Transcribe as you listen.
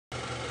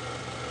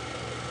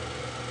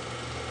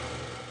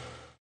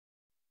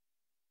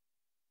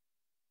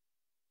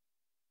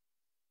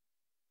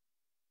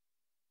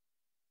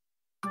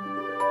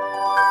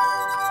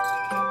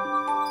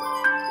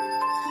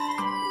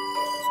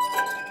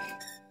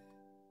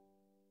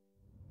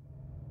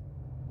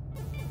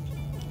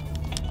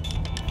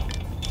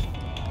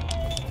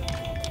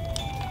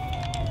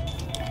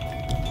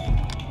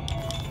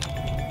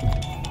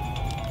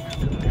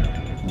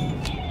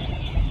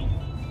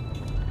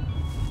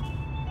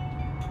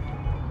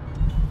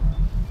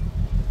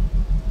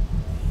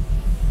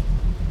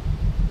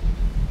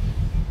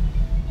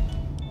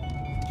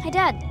Hey,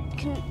 Dad,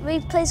 can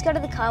we please go to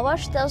the car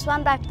wash? There was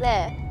one back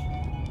there.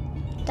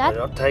 Dad?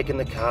 We're not taking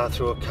the car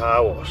through a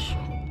car wash.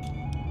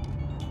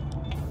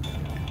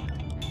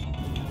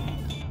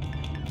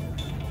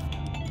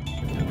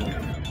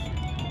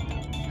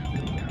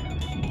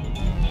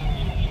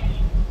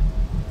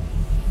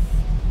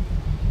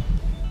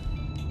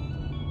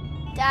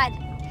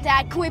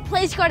 Dad, can we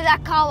please go to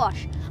that car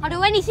wash? I'll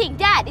do anything.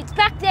 Dad, it's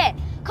back there.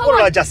 Come What on.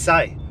 did I just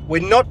say?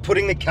 We're not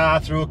putting the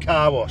car through a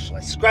car wash.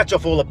 Let's scratch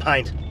off all the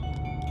paint.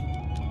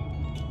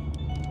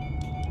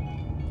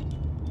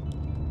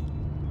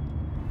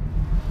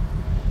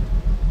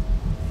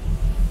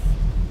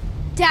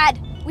 Dad,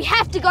 we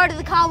have to go to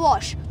the car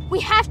wash.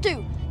 We have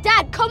to.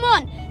 Dad, come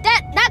on.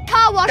 That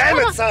car wash. Damn come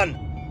it, on.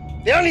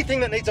 son! The only thing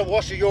that needs a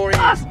wash are your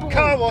ears.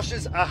 Car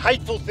washes are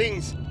hateful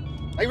things.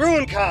 They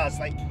ruin cars.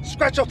 They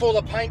scratch off all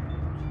the paint.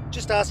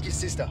 Just ask your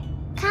sister.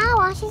 Car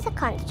washes are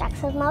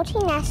constructs of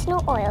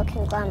multinational oil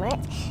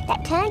conglomerates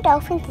that turn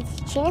dolphins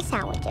into tuna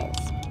sandwiches.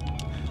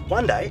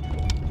 One day,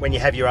 when you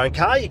have your own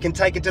car, you can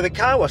take it to the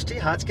car wash to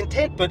your heart's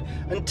content. But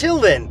until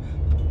then,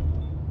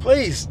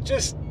 please,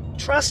 just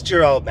trust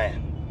your old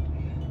man.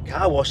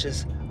 Car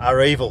washes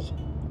are evil.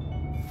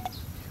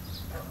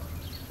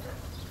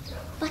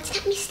 What's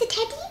that, Mr.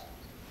 Teddy?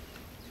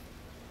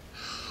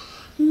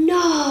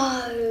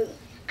 No!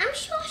 I'm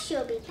sure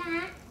she'll be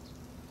back.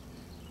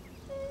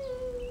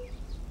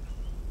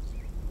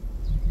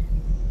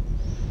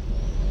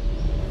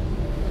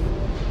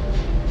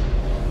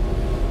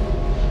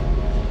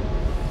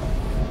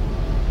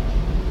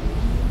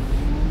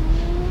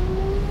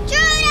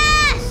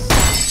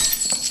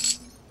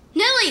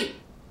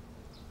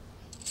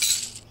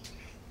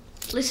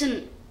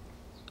 Listen,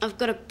 I've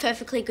got a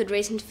perfectly good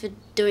reason for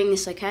doing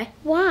this, okay?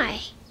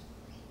 Why?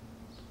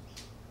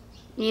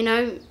 You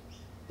know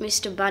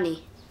Mr.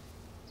 Bunny?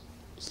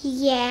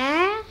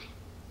 Yeah?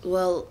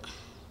 Well,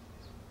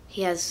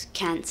 he has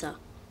cancer.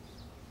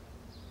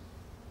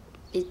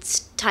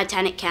 It's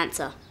Titanic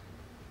cancer.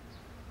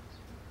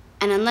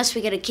 And unless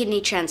we get a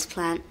kidney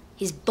transplant,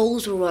 his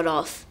balls will rot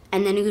off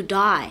and then he'll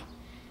die.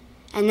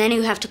 And then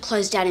he'll have to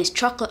close down his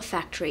chocolate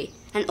factory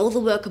and all the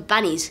worker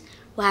bunnies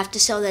will have to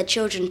sell their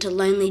children to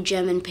lonely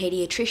German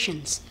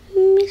paediatricians.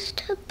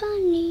 Mr.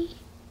 Bunny.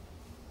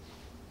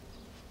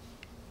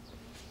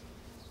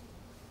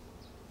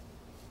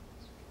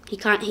 He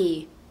can't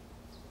hear you,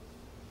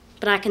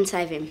 but I can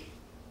save him.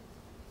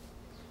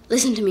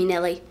 Listen to me,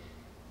 Nellie.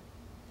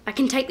 I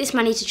can take this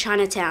money to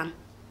Chinatown,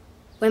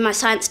 where my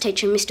science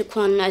teacher, Mr.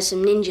 Kwan, knows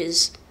some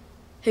ninjas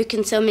who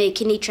can sell me a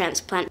kidney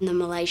transplant in the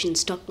Malaysian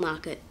stock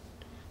market.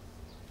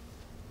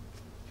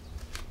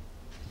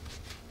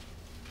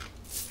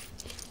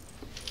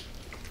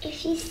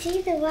 If you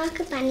see the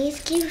worker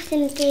bunnies, give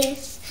them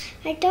this.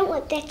 I don't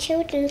want their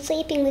children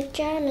sleeping with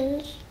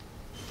Germans.